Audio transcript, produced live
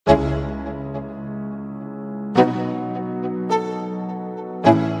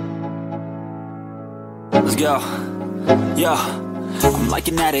Yo, yo, I'm like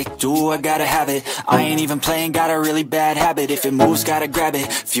an addict, do I gotta have it. I ain't even playing, got a really bad habit. If it moves, gotta grab it,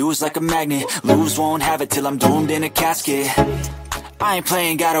 fuse like a magnet. Lose, won't have it till I'm doomed in a casket. I ain't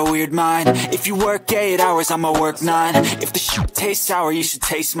playing, got a weird mind. If you work 8 hours, I'ma work 9. If the shit tastes sour, you should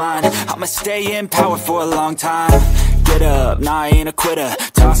taste mine. I'ma stay in power for a long time. Get up, nah, I ain't a quitter.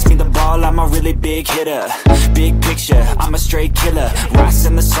 Toss me the ball, I'm a really big hitter. Big picture, I'm a straight killer.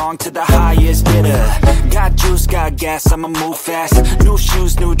 Rising the song to the highest bidder. Got juice, got gas, I'ma move fast. New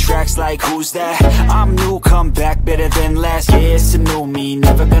shoes, new tracks, like who's that? I'm new, come back, better than last. Yeah, it's a new me,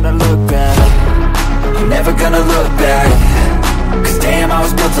 never gonna look back. I'm never gonna look back. Cause damn, I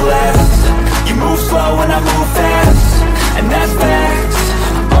was built to last. You move slow and I move fast, and that's facts.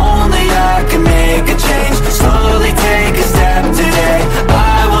 Only I can make a change. Slowly take a step today.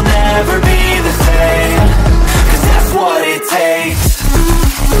 I will never be the same. Cause that's what it takes.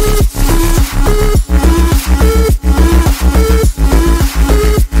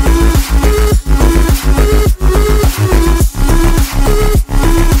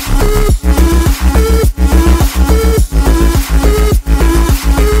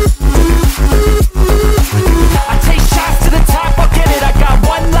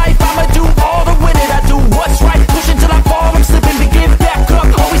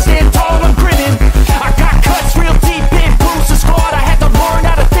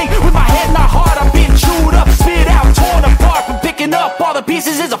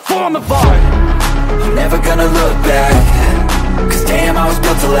 I'm never gonna look back. Cause damn, I was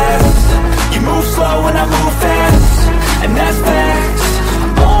built to last. You move slow and I move fast, and that's facts.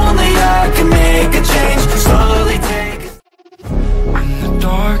 Only I can make a change. Slowly take. When the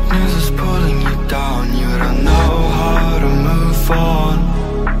darkness is pulling you down, you don't know how to move on.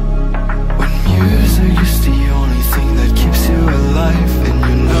 When music is the only thing that keeps you alive, and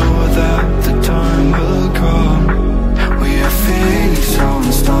you know that the time will come. We are feeling so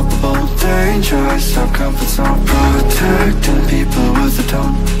unstoppable, dangerous, our comfort zone, protecting people with the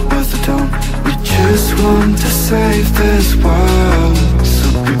tone, with the tone. We just want to save this world.